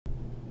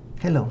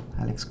Hello,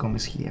 Alex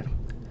Gomez here.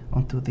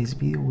 On today's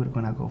video we're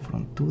gonna go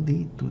from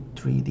 2D to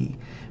 3D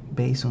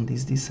based on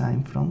this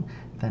design from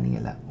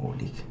Daniela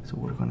Olich. So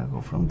we're gonna go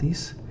from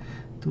this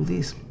to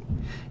this.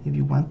 If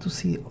you want to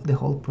see the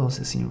whole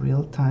process in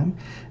real time,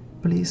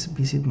 please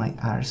visit my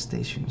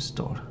ArtStation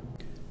store.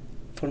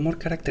 For more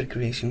character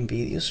creation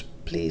videos,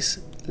 please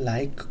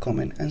like,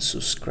 comment and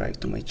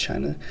subscribe to my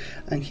channel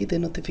and hit the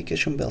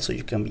notification bell so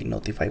you can be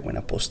notified when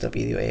I post a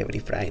video every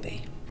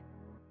Friday.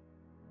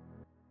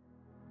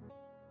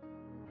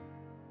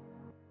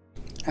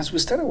 As we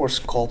start our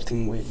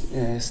sculpting, we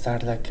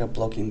start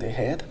blocking the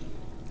head.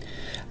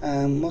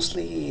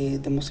 Mostly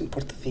the most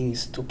important thing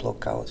is to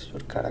block out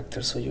your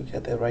character so you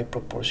get the right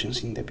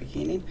proportions in the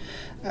beginning,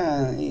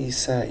 and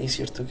it's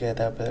easier to get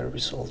a better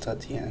result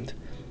at the end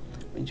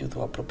when you do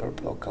a proper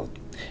block out.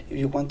 If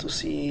you want to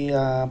see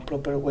a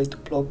proper way to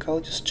block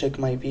out, just check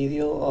my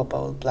video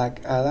about Black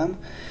Adam,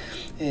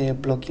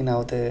 blocking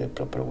out the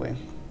proper way.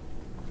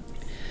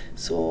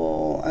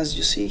 So as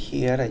you see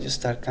here, I just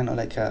start kind of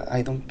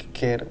I don't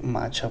care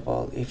much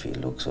about if it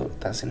looks or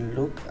doesn't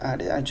look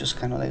at it. I just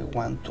kind of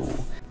want to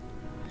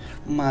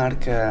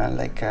mark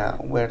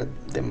where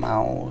the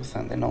mouth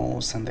and the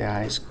nose and the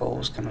eyes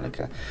goes, kind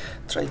of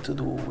try to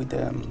do with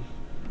the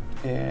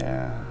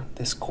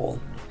skull.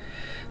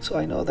 So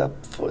I know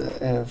that for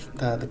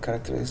that the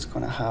character is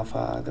gonna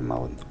have the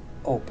mouth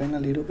open a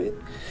little bit,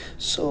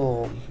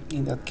 so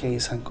in that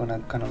case I'm gonna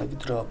kind of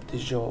drop the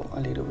jaw a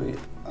little bit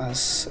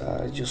as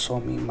you saw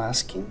me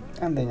masking,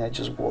 and then I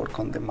just work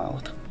on the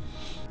mouth.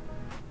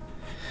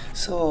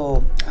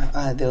 So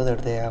the other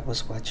day I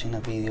was watching a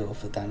video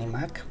of Danny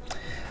Mac,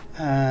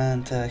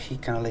 and he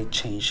kind of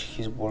changed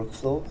his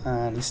workflow,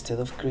 and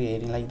instead of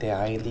creating the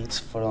eyelids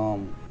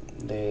from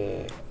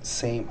the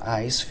same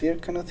eye sphere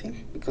kind of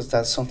thing, because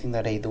that's something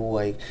that I do,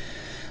 I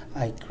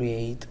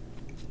create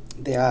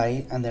the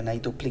eye and then I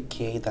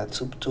duplicate that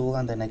subtool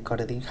and then I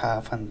cut it in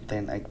half and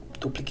then I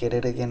duplicate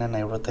it again and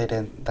I rotate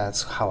it.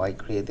 That's how I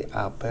create the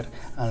upper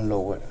and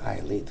lower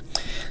eyelid.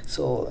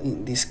 So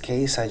in this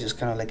case I just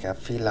kind of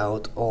fill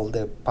out all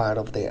the part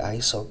of the eye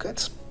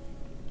sockets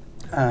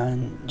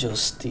and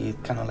just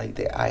did kind of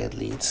the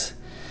eyelids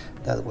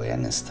that way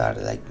and start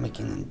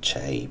making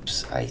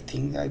shapes. I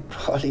think I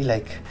probably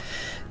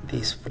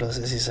this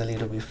process is a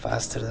little bit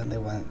faster than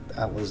the one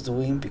I was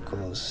doing,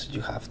 because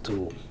you have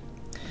to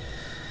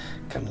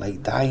kind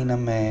of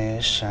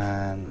Dynamesh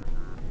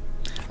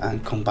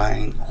and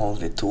combine all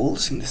the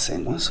tools in the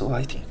same one. So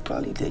I think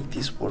probably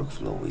this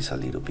workflow is a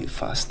little bit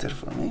faster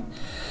for me,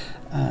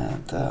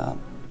 and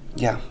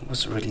yeah, it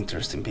was a really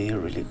interesting video,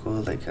 really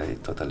good. I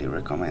totally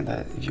recommend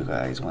that if you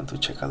guys want to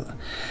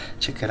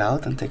check it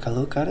out and take a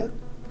look at it.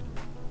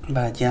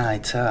 But yeah,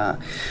 it's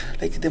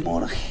the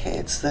more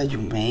heads that you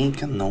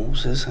make and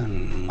noses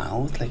and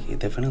mouth,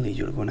 definitely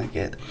you're gonna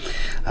get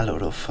a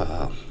lot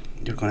of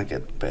you're gonna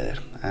get better,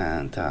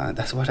 and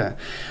that's what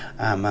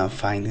I'm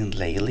finding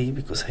lately,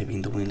 because I've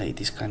been doing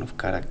these kind of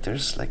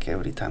characters.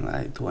 Every time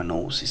I do a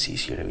nose is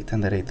easier, every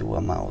time that I do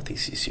a mouth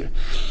is easier.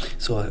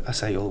 So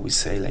as I always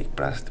say,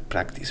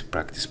 practice,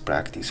 practice,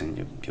 practice,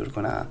 and you're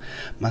gonna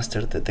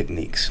master the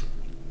techniques,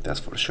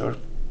 that's for sure.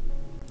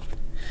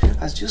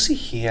 As you see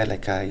here,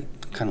 I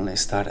kind of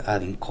start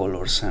adding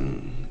colors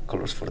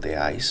for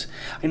the eyes.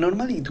 I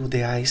normally do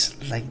the eyes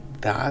like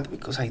that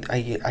because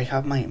I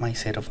have my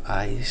set of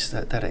eyes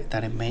that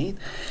I made,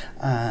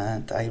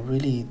 and I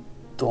really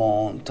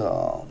don't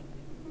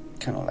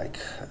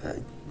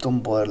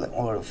don't bother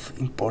or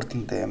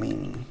importing them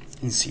in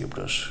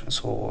Zbrush.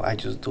 So I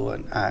just do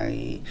an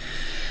eye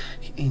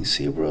in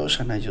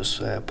Zbrush and I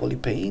just poly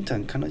paint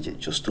and kind of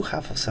just to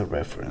have as a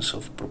reference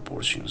of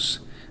proportions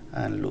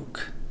and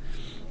look.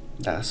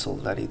 That's all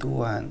that I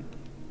do. And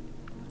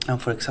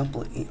for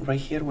example, right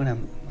here when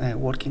I'm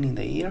working in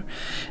the ear,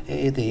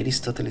 the ear is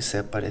totally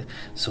separate.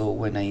 So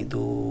when I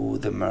do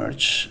the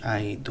merge,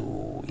 I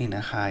do in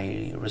a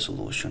high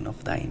resolution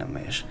of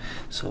Dynamesh,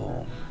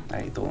 so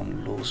I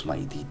don't lose my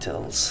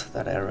details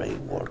that I already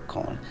work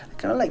on. I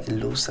kind of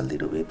lose a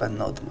little bit, but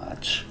not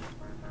much.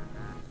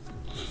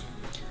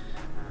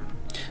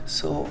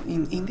 So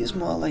in this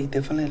model, I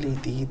definitely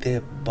did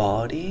the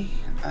body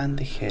and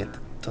the head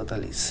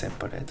totally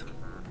separate.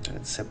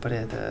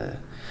 Separate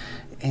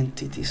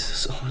entities,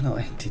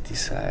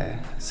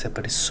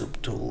 separate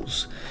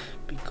subtools,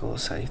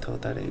 because I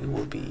thought that it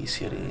would be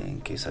easier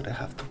in case that I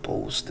have to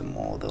post the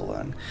model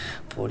and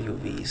for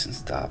UVs and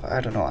stuff.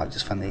 I don't know, I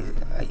just found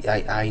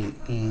I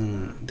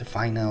in the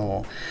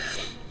final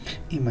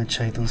image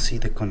I don't see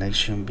the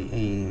connection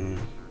between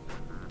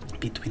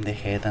the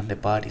head and the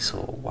body, so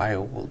why I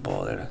will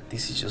bother?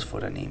 This is just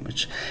for an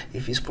image.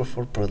 If it's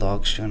for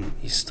production,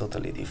 it's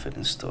totally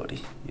different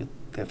story. You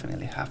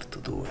definitely have to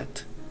do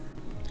it.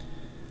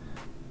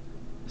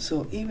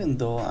 So even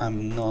though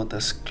I'm not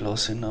as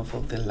close enough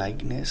of the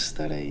likeness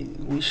that I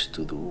wish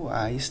to do,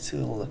 I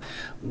still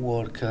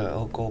work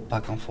or go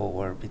back and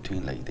forward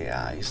between the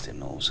eyes, the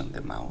nose and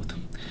the mouth.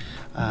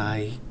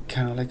 I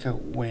kind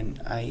of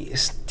when I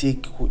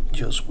stick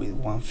just with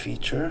one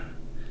feature,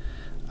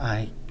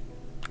 I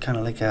kind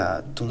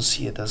of don't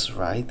see it as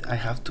right. I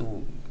have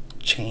to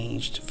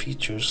change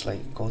features,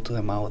 like go to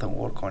the mouth and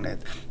work on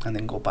it, and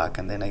then go back,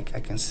 and then I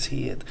can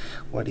see it,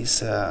 what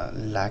is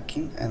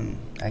lacking, and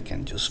I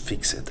can just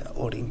fix it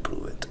or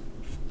improve it.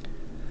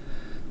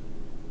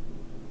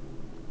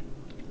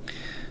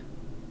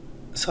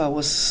 So I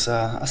was,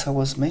 as I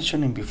was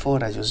mentioning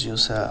before, I just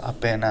use a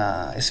pen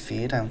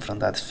sphere, and from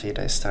that sphere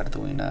I start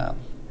doing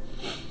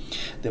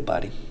the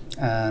body.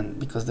 And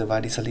because the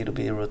body is a little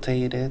bit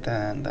rotated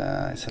and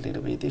it's a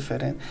little bit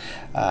different,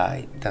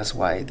 that's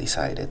why I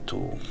decided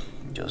to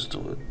just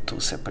do 2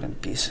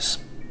 separate pieces.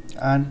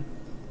 And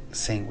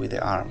same with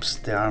the arms.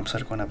 The arms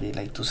are gonna be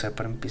like 2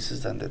 separate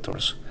pieces than the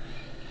torso.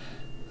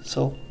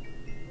 So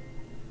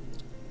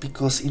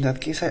because in that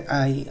case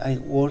I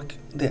work,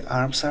 the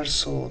arms are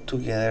so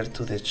together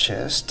to the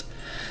chest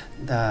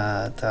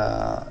that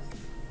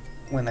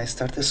when I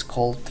started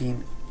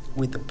sculpting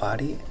with the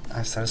body,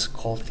 I start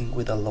sculpting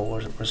with a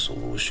lower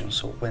resolution.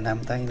 So when I'm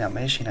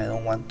dynameshing, I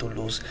don't want to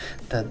lose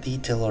that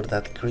detail or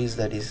that crease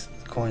that is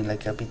going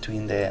like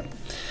between the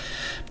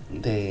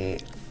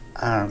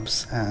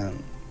arms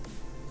and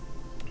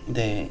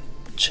the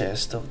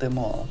chest of the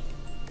model.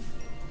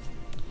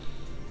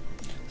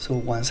 So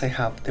once I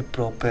have the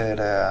proper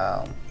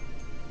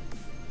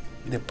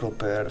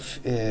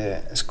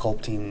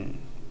sculpting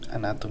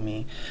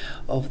anatomy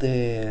of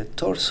the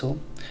torso,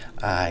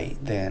 I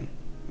then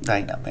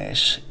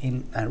dynamesh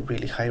in a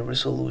really high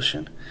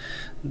resolution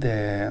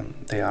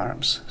the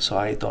arms, so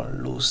I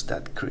don't lose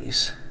that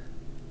crease.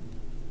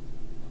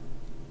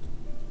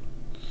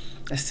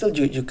 Still,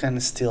 you can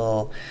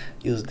still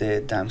use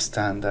the damn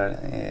standard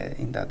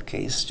in that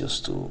case,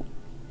 just to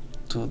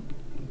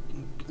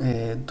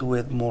do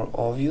it more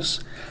obvious,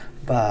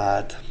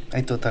 but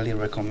I totally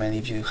recommend,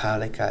 if you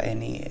have like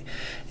any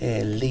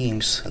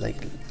limbs,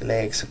 like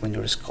legs, when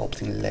you're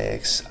sculpting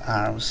legs,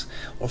 arms,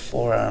 or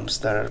forearms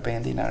that are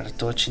bending or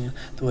touching,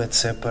 do it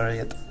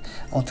separate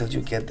until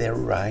you get the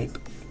right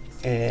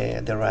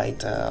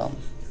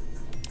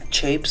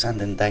shapes, and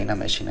then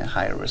dynamesh in a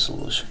higher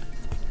resolution.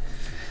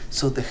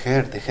 So the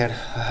hair,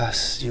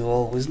 as you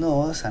always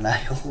know, and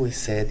I always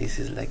say, this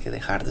is like the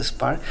hardest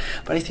part,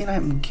 but I think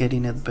I'm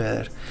getting it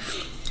better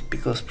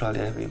because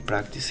probably I've been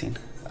practicing.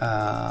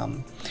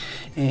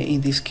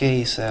 In this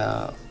case,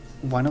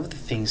 one of the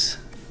things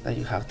that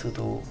you have to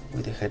do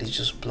with the hair is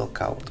just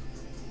block out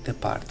the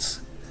parts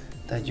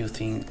that you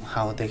think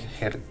how the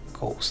hair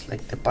goes,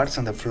 like the parts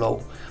and the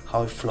flow,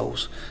 how it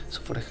flows.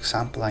 So for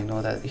example, I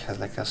know that it has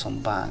like some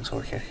bangs,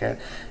 or her hair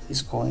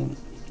is going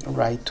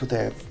right to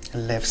the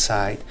left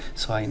side,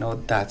 so I know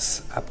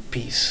that's a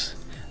piece,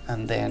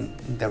 and then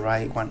the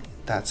right one,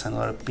 that's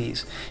another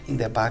piece. In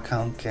the back I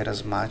don't care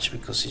as much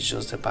because it's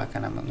just the back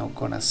and I'm not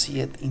gonna see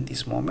it in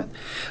this moment,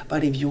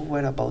 but if you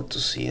were about to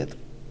see it,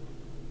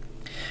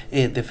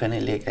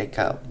 definitely like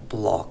a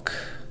block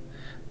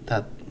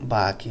that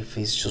back if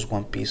it's just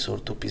 1 piece or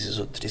 2 pieces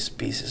or 3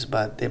 pieces,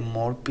 but the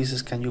more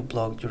pieces can you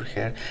block your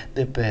hair,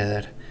 the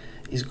better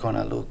it's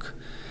gonna look.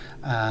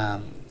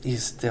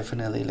 It's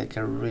definitely like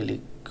a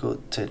really good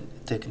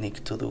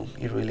technique to do.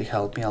 It really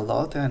helped me a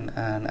lot, and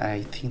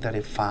I think that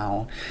I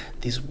found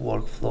this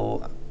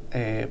workflow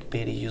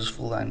very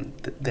useful, and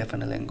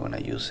definitely I'm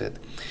gonna use it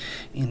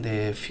in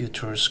the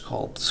future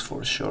sculpts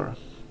for sure,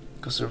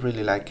 because I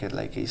really like it.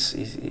 Like it's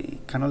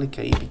kind of like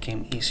it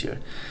became easier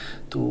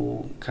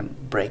to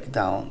break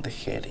down the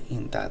hair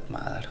in that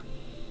manner.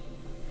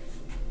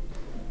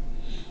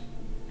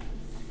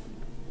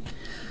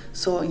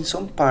 So in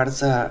some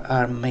parts that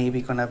are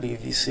maybe gonna be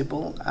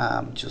visible,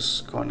 I'm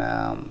just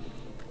gonna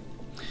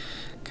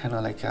kind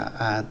of like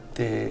add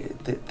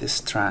the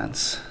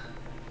strands.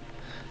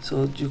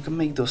 So you can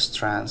make those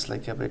strands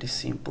like a very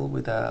simple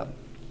with a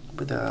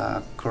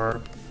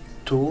curve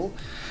tool,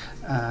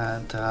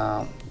 and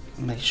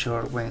make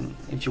sure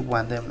if you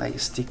want them like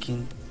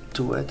sticking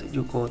to it,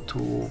 you go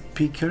to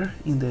picker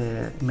in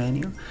the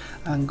menu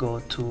and go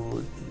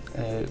to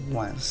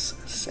once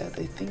set,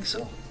 I think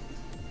so.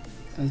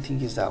 I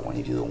think it's that one,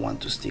 if you don't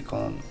want to stick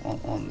on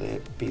the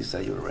piece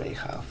that you already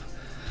have,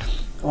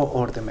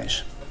 or the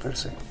mesh per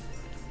se.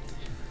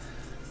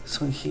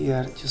 So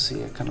here you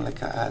see I kind of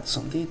like add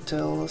some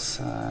details,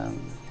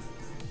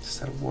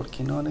 start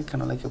working on it,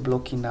 kind of like a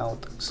blocking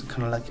out,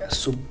 kind of like a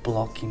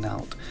sub-blocking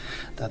out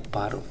that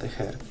part of the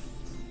hair.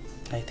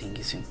 I think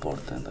it's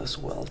important as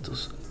well to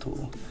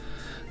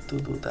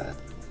do that.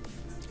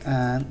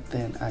 And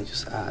then I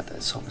just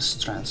add some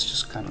strands,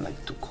 just kind of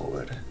like to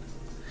cover it.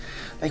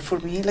 Like for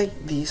me,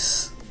 like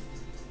these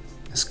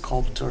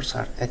sculptures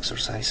are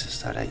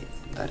exercises that I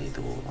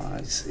do.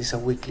 It's a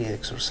weekly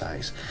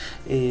exercise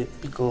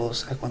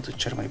because I want to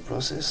share my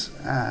process,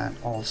 and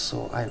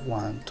also I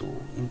want to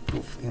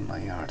improve in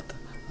my art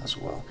as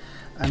well,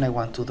 and I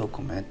want to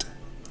document,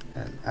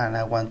 and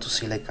I want to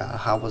see like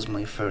how was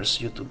my first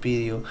YouTube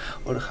video,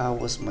 or how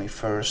was my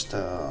first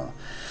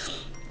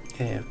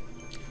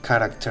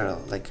character,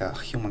 like a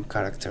human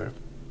character,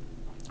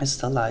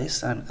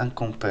 stylized, and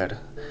compare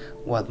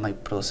what my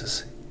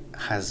process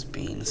has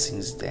been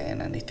since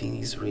then. And I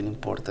think it's really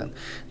important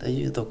that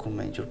you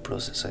document your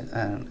process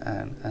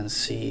and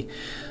see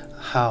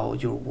how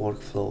your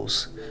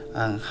workflows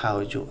and how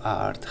your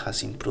art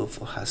has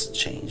improved or has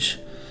changed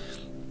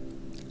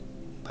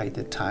by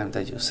the time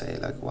that you say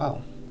like,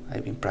 wow,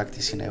 I've been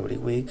practicing every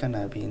week and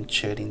I've been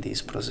sharing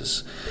this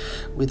process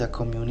with the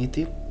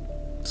community.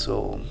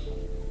 So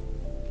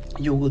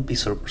you will be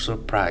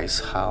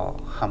surprised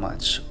how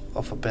much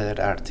of a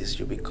better artist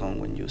you become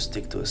when you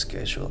stick to a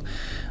schedule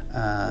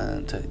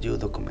and you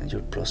document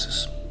your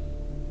process.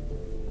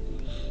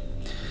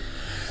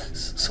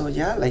 So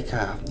yeah, like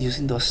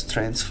using those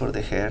trends for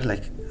the hair,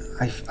 like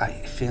I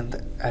find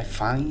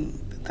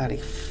that I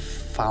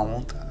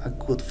found a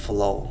good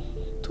flow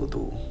to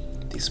do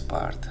this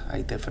part.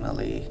 I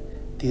definitely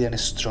didn't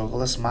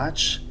struggle as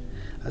much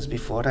as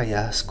before. I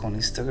asked on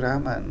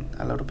Instagram and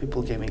a lot of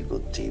people gave me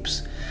good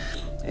tips.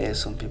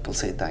 Some people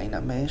say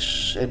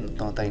Dynamesh and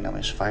not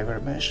Dynamesh, fiber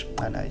mesh,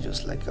 and I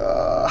just like,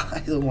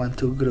 I don't want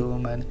to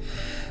groom, and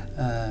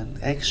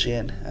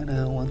action, and I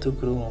don't want to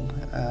groom,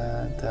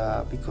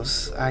 and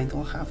because I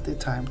don't have the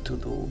time to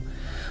do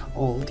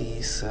all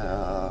these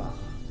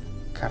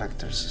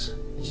characters.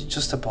 It's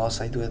just a boss.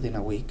 I do it in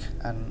a week,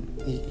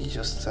 and it's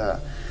just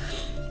a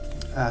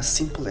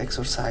simple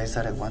exercise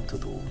that I want to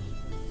do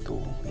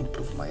to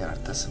improve my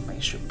art, as I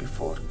mentioned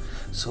before.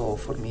 So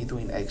for me,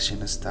 doing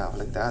action and stuff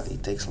like that,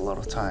 it takes a lot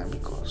of time,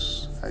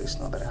 because it's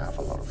not that I have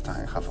a lot of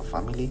time. I have a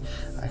family,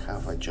 I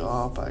have a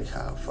job,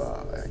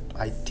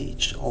 I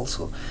teach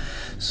also,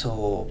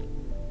 so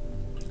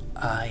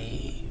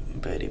I'm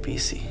very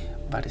busy,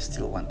 but I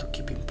still want to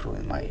keep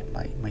improving my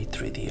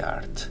 3D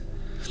art.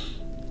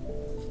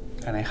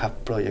 And I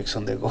have projects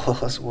on the go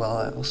as well.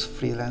 I was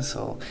freelance,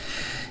 so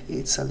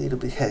it's a little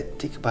bit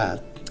hectic,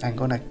 but I'm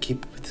gonna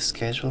keep with the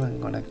schedule. I'm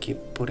gonna keep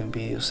putting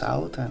videos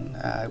out, and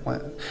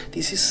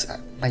this is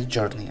my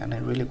journey, and I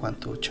really want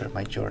to share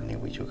my journey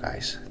with you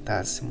guys.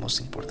 That's the most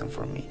important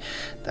for me,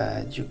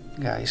 that you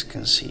guys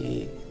can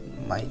see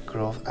my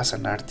growth as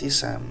an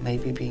artist and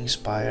maybe be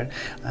inspired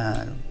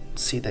and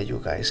see that you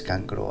guys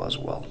can grow as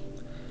well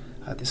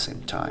at the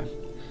same time.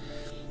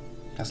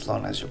 As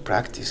long as you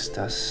practice,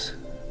 that's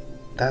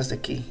the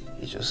key.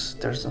 It's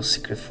just, there's no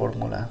secret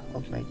formula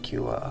of make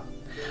you a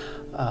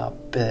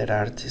better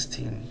artist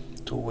in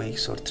 2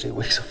 weeks or 3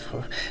 weeks.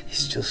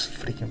 It's just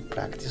freaking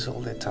practice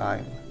all the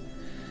time.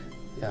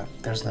 Yeah,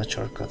 there's no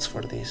shortcuts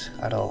for this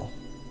at all.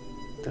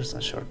 There's no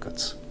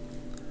shortcuts.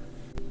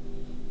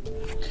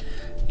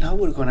 Now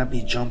we're gonna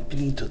be jumping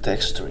into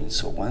texturing.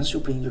 So once you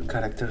bring your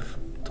character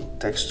to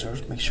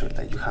textures, make sure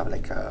that you have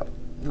like a,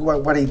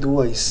 what I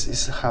do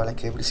is have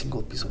like every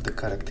single piece of the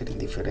character in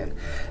different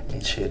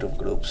shade of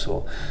groups.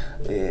 So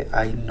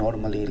I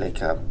normally like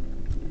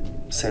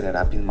set it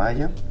up in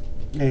Maya.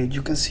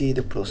 You can see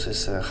the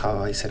process, how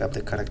I set up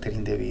the character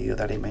in the video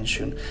that I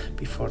mentioned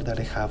before, that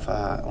I have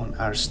on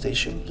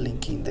ArtStation,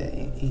 link in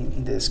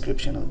the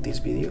description of this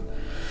video.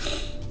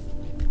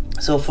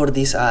 So for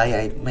this eye,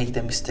 I made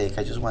a mistake.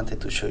 I just wanted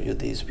to show you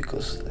this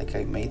because like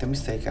I made a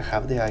mistake. I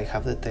have the eye,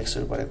 have the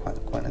texture, but I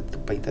wanted to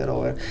paint it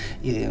over.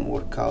 It didn't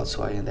work out,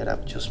 so I ended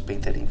up just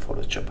painting in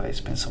Photoshop. I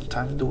spent some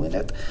time doing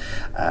it,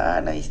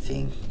 and I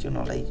think, you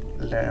know, like,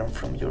 learn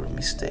from your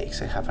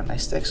mistakes. I have a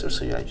nice texture,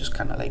 so I just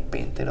kind of like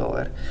paint it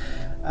over,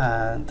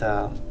 and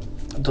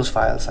those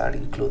files are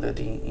included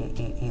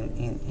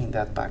in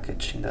that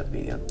package, in that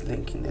video,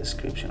 link in the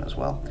description as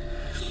well.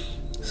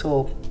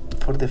 So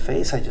for the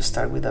face, I just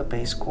start with a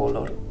base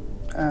color,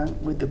 and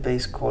with the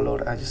base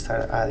color I just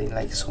start adding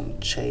like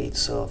some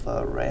shades of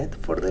red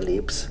for the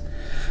lips,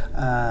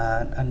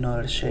 and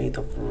another shade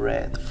of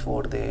red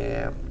for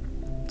the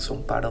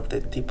some part of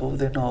the tip of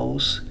the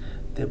nose,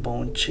 the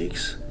bone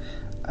cheeks,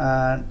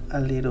 and a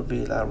little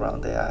bit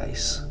around the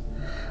eyes.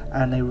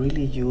 And I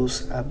really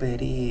use a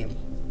very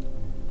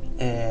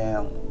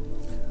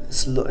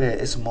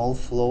small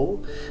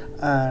flow,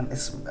 and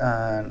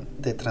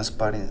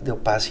the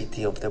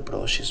opacity of the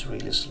brush is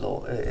really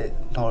slow.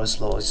 Not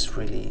slow, it's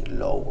really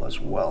low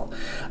as well.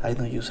 I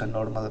don't use a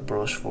normal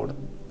brush for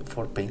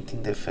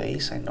painting the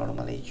face. I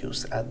normally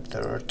use a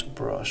dirt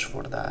brush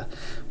for that,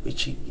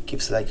 which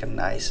gives like a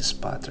nice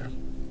spatter.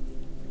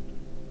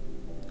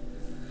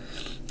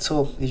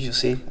 So as you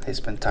see, I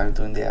spent time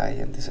doing the eye,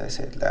 and this I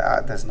said,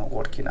 that's not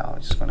working out.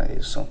 I'm just gonna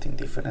do something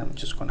different. I'm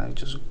just gonna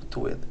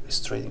do it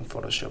straight in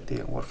Photoshop.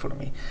 Didn't work for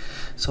me.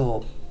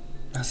 So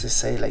as I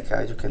say, like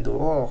you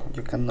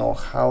can know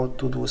how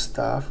to do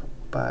stuff,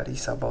 but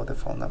it's about the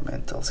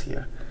fundamentals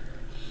here.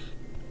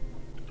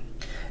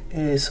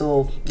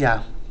 So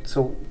yeah,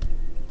 so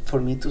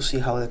for me to see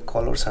how the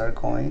colors are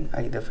going,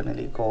 I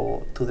definitely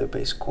go to the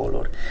base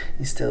color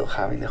instead of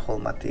having the whole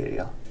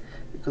material.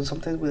 Because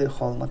sometimes with the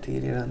whole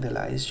material and the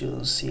lights, you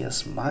don't see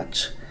as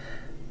much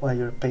while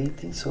you're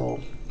painting. So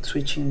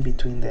switching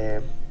between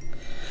the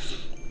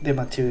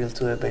material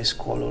to the base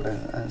color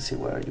and see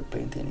where you're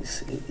painting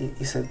is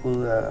a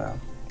good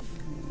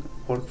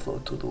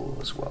workflow to do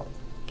as well.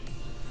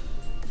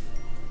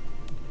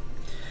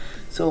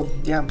 So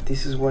yeah,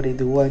 this is what I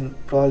do. I'm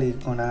probably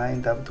gonna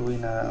end up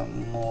doing a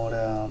more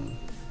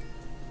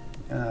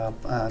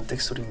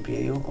texturing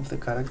video of the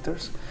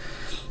characters,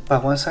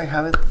 but once I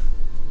have it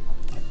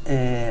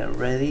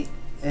ready,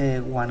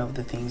 one of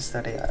the things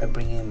that I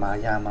bring in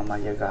Maya. I'm a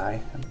Maya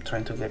guy. I'm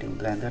trying to get in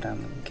Blender.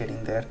 I'm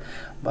getting there,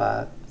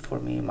 but for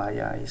me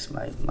Maya is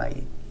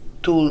my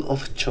tool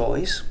of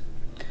choice.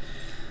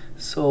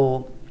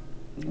 So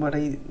what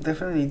I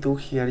definitely do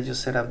here is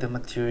just set up the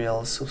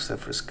materials of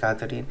surface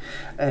scattering,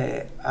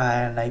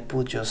 and I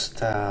put just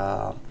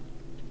dome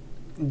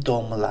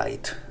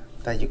light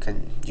that you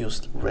can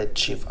use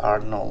Redshift,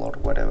 Arnold, or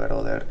whatever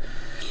other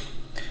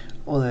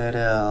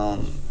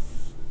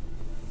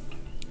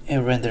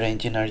render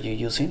engine are you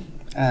using.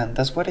 And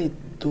that's what I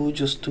do,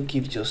 just to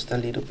give just a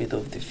little bit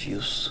of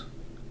diffuse,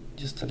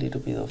 just a little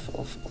bit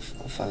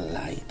of a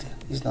light.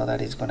 It's not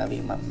that it's gonna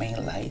be my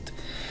main light,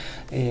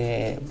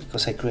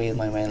 because I create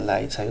my main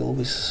lights. I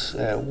always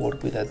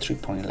work with a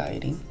 3-point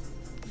lighting,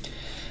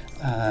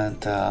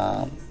 and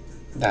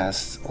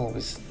that's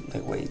always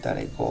the way that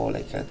I go,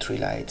 like 3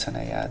 lights, and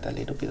I add a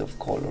little bit of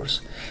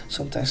colors.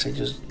 Sometimes I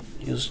just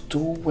use 2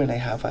 when I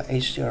have a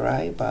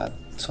HDRI, but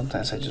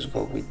sometimes I just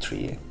go with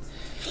 3.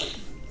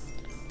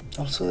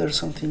 Also, there's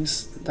some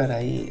things that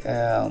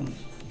I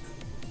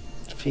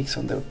fix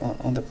on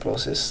the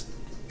process,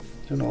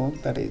 you know,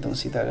 that I don't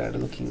see that are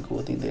looking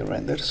good in the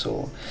render,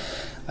 so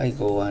I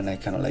go and I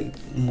kind of like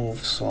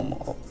move some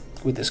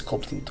with the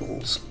sculpting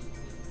tools.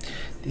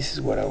 This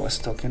is what I was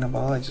talking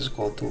about. I just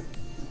go to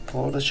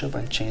Photoshop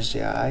and change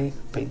the eye,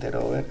 paint it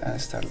over, and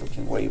start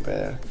looking way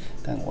better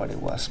than what it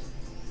was.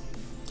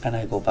 And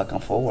I go back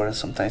and forward, and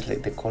sometimes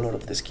like the color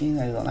of the skin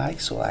I don't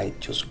like, so I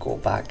just go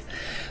back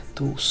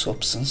to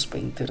Substance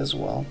Painter as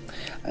well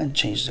and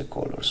change the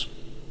colors.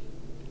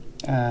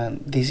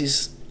 And this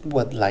is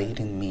what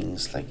lighting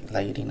means, like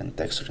lighting and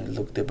texturing,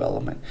 look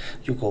development.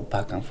 You go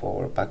back and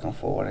forward,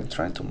 and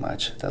trying to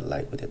match that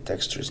light with the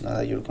texture. It's not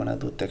that you're gonna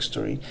do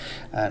texturing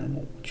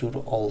and you're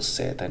all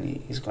set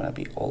and it's gonna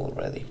be all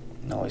ready.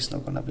 No, it's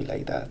not gonna be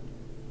like that.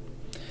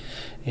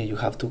 You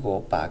have to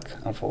go back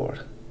and forward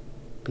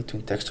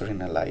between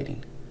texturing and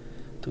lighting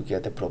to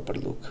get the proper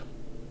look.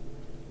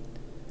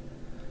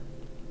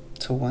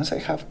 So once I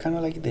have kind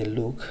of like the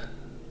look,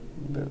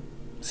 the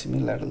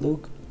similar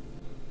look,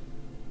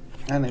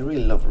 and I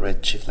really love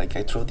Redshift. Like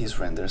I throw these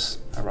renders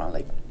around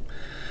like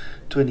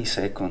 20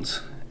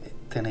 seconds,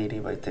 1080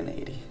 by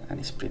 1080, and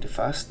it's pretty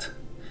fast.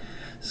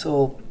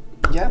 So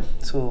yeah,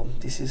 so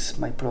this is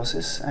my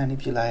process. And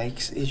if you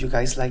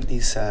guys like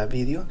this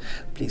video,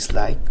 please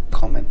like,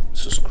 comment,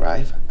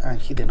 subscribe, and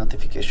hit the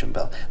notification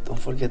bell. Don't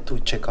forget to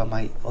check out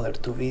my other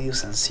 2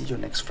 videos, and see you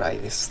next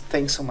Friday.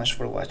 Thanks so much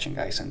for watching,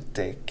 guys, and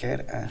take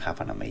care and have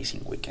an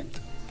amazing weekend.